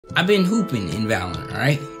I've been hooping in Valorant,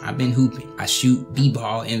 alright? I've been hooping. I shoot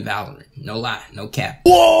b-ball in Valorant. No lie, no cap.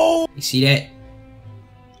 Whoa! You see that?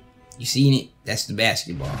 You seen it? That's the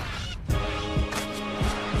basketball.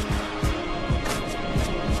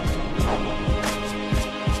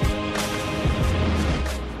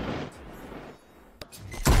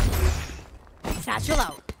 Satchel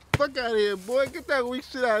out. Fuck out of here, boy. Get that weak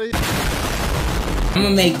shit out of here. I'm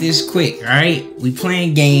gonna make this quick, alright? We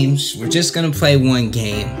playing games. We're just gonna play one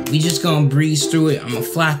game. We just gonna breeze through it. I'm gonna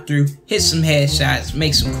fly through, hit some headshots,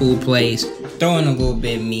 make some cool plays, throw in a little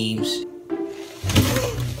bit of memes.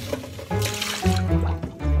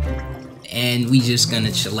 And we just gonna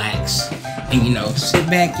chillax. And you know, sit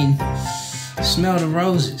back and smell the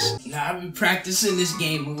roses. Now, I've been practicing this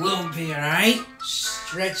game a little bit, alright?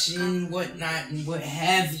 Stretching, whatnot, and what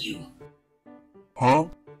have you. Huh?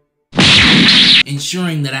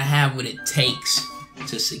 Ensuring that I have what it takes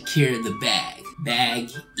to secure the bag. Bag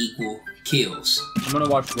equal kills. I'm gonna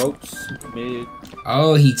watch ropes, mid.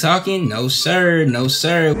 Oh, he talking? No sir, no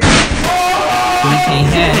sir. We can't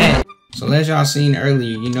have that. So as y'all seen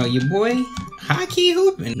earlier, you know, your boy, high-key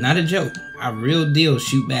hooping. Not a joke. I real deal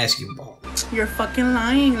shoot basketball. You're fucking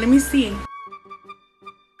lying. Let me see.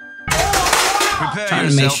 Trying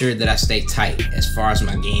to make sure that I stay tight as far as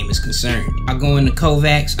my game is concerned. I go into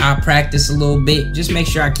Kovacs, I practice a little bit, just make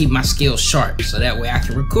sure I keep my skills sharp so that way I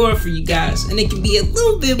can record for you guys and it can be a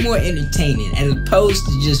little bit more entertaining. As opposed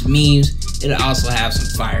to just memes, it'll also have some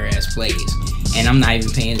fire ass plays. And I'm not even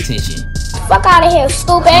paying attention. Fuck out of here,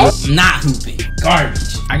 stupid. I'm not hooping.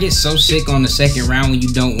 Garbage. I get so sick on the second round when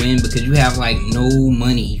you don't win because you have like no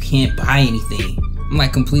money. You can't buy anything. I'm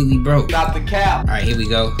like completely broke. Not the cap. Alright, here we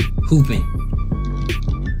go. Hooping.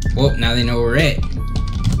 Well, now they know where we're at.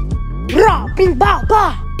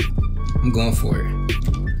 I'm going for it.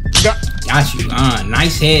 Got you.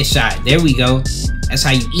 Nice headshot. There we go. That's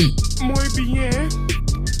how you eat. Muy bien.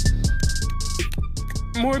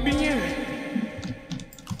 Muy bien.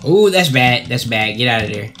 Oh, that's bad. That's bad. Get out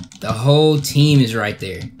of there. The whole team is right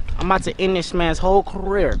there. I'm about to end this man's whole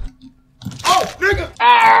career. Oh, nigga.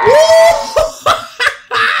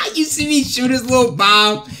 You see me shoot his little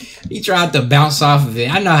bomb? He tried to bounce off of it.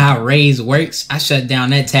 I know how Raze works. I shut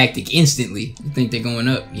down that tactic instantly. You think they're going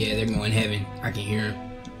up? Yeah, they're going heaven. I can hear him.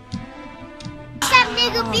 What's up,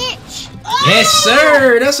 nigga, bitch? Yes,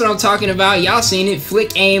 sir. That's what I'm talking about. Y'all seen it.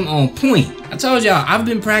 Flick aim on point. I told y'all, I've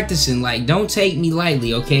been practicing. Like, don't take me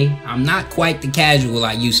lightly, okay? I'm not quite the casual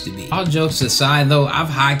I used to be. All jokes aside, though, I've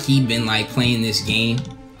high-key been, like, playing this game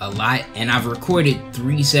a lot. And I've recorded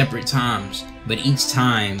 3 separate times. But each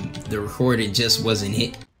time, the recording just wasn't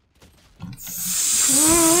hit.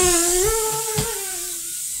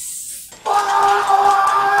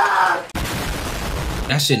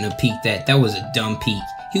 I shouldn't have peeked that. That was a dumb peek.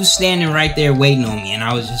 He was standing right there waiting on me, and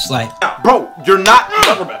I was just like, bro, you're not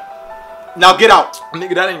government. Now get out.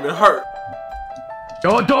 Nigga, that ain't even hurt.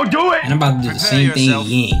 Don't do it. And I'm about to do the same thing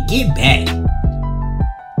again. Get back.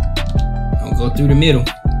 Don't go through the middle.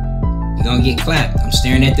 You're gonna get clapped. I'm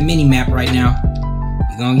staring at the mini map right now.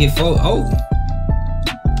 You're gonna get oh.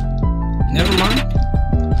 Never mind.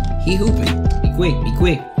 He hooping. Be quick, be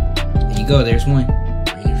quick. There you go, there's one.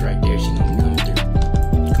 Raina's right there, she gonna be coming through.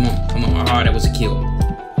 Come on, come on. Oh, that was a kill.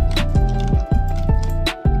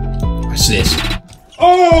 Watch this.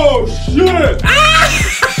 Oh, shit.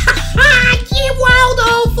 Get wild,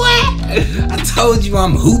 old boy. I told you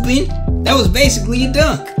I'm hooping. That was basically a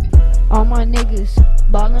dunk. All my niggas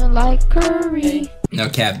ballin' like Curry. No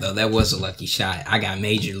cap though, that was a lucky shot. I got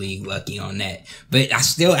major league lucky on that. But I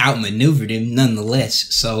still outmaneuvered him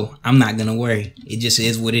nonetheless, so I'm not gonna worry. It just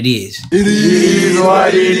is what it is. It is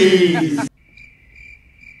what it is.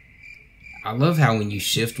 I love how when you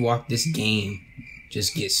shift walk, this game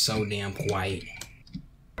just gets so damn quiet.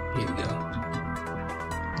 Here we go.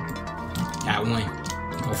 Got one.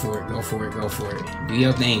 Go for it, go for it, go for it. Do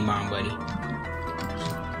your thing, mom, buddy.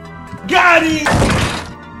 Got it!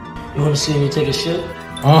 You wanna see me take a shit?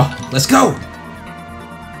 Oh, let's go!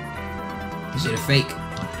 Is it a fake?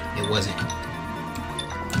 It wasn't.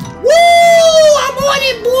 Woo! I'm on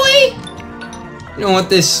it, boy! You don't want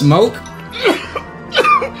this smoke?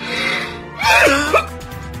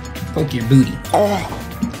 Poke your booty. Oh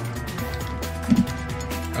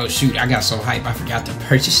shoot, I got so hyped I forgot to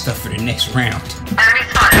purchase stuff for the next round.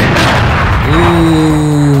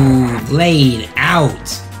 Ooh, laid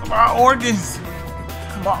out. My organs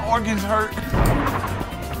hurt.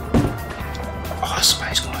 Oh,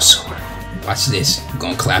 somebody's going to soar. Watch this. I'm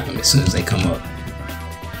going to clap them as soon as they come up.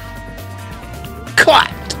 Cut!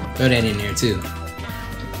 Throw that in there too.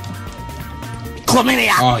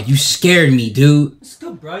 Oh, you scared me, dude.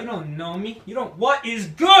 you, bro? You don't know me. You don't. What is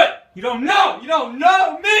good? You don't know. You don't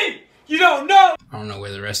know me. You don't know. I don't know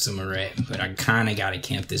where the rest of them are at, but I kind of gotta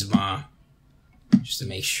camp this bomb just to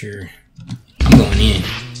make sure. I'm going in.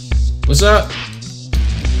 What's up?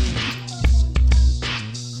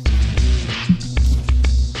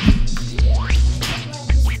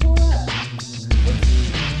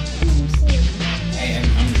 Hey,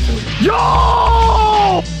 I'm recording.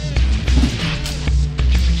 Yo!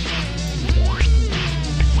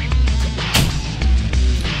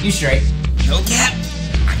 You straight? No cap.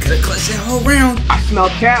 I could have clutched that whole round. I smell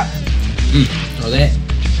cap. Throw that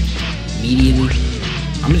immediately.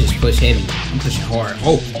 I'm gonna just push heavy. I'm pushing hard.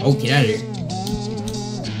 Oh, get out of here.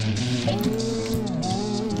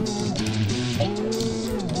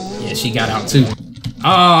 Yeah, she got out too.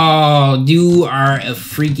 Oh, you are a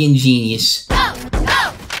freaking genius. I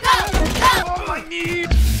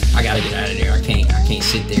gotta get out of there. I can't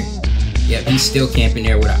sit there. Yep, he's still camping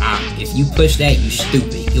there with an op. If you push that, you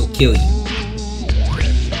stupid. He'll kill you.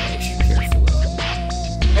 Extra careful though.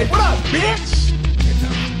 Hey, what up, bitch?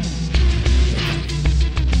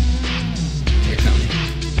 They're coming.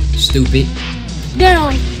 Stupid.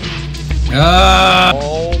 Down.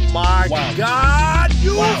 Oh my God!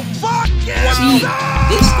 You fucking See,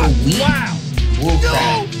 this the weak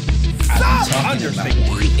bullcrap I've been talking about.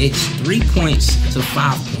 It's 3 points to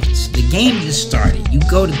 5 points. The game just started. You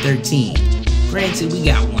go to 13. Granted, we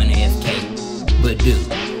got one AFK, but dude,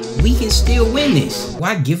 we can still win this.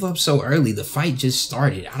 Why give up so early? The fight just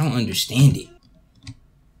started. I don't understand it.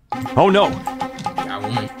 Oh no! Got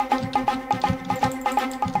one.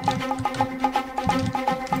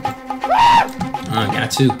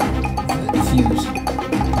 Got two. Defuse.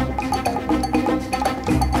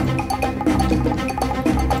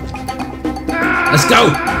 Let's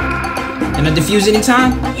go! Can I defuse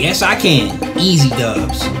anytime? Yes, I can. Easy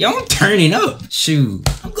dubs. Yo, I'm turning up. Shoot,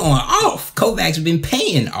 I'm going off. Kovac's been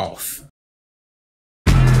paying off.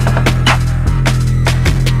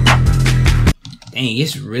 Dang,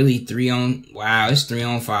 it's really 3 on... Wow, it's 3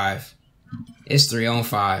 on 5. It's 3 on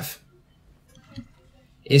 5.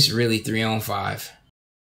 It's really 3 on 5.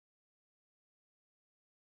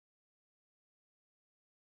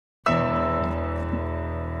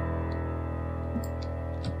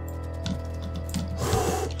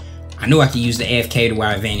 I knew I could use the AFK to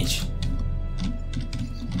our advantage.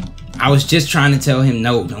 I was just trying to tell him,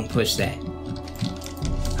 no, don't push that.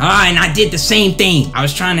 And I did the same thing. I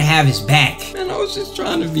was trying to have his back. Man, I was just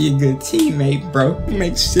trying to be a good teammate, bro. It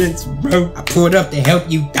makes sense, bro. I pulled up to help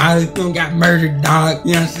you, dog. You got murdered, dog.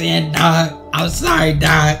 You know what I'm saying, dog? I'm sorry,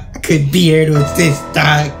 dog. I couldn't be here to assist,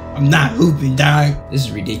 dog. I'm not hooping, dog. This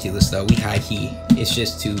is ridiculous, though. We high key. It's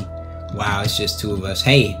just two. Wow, it's just 2 of us.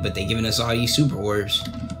 Hey, but they giving us all these super orbs.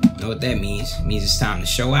 You know what that means? It means it's time to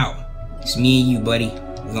show out. It's me and you, buddy.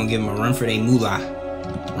 We're gonna give them a run for their moolah.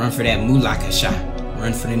 Run for that moolah shot.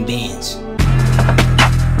 Run for them bands.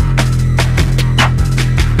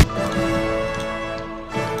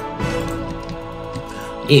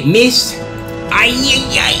 It missed.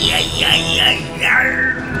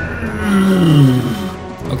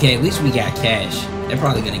 Okay, at least we got cash. They're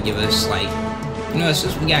probably gonna give us like, you know,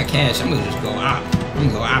 since we got cash, I'm gonna just go op. I'm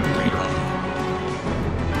gonna go operate on them.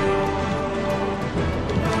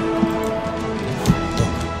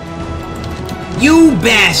 You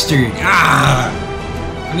bastard!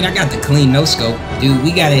 I mean, I got the clean no scope. Dude,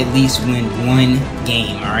 we gotta at least win 1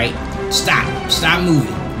 game, alright? Stop. Stop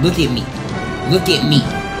moving. Look at me. Look at me.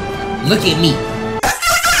 Look at me.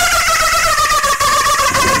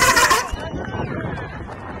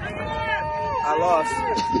 I lost.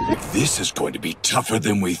 This is going to be tougher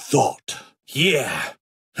than we thought. Yeah,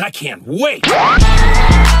 I can't wait! Fired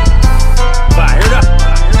up!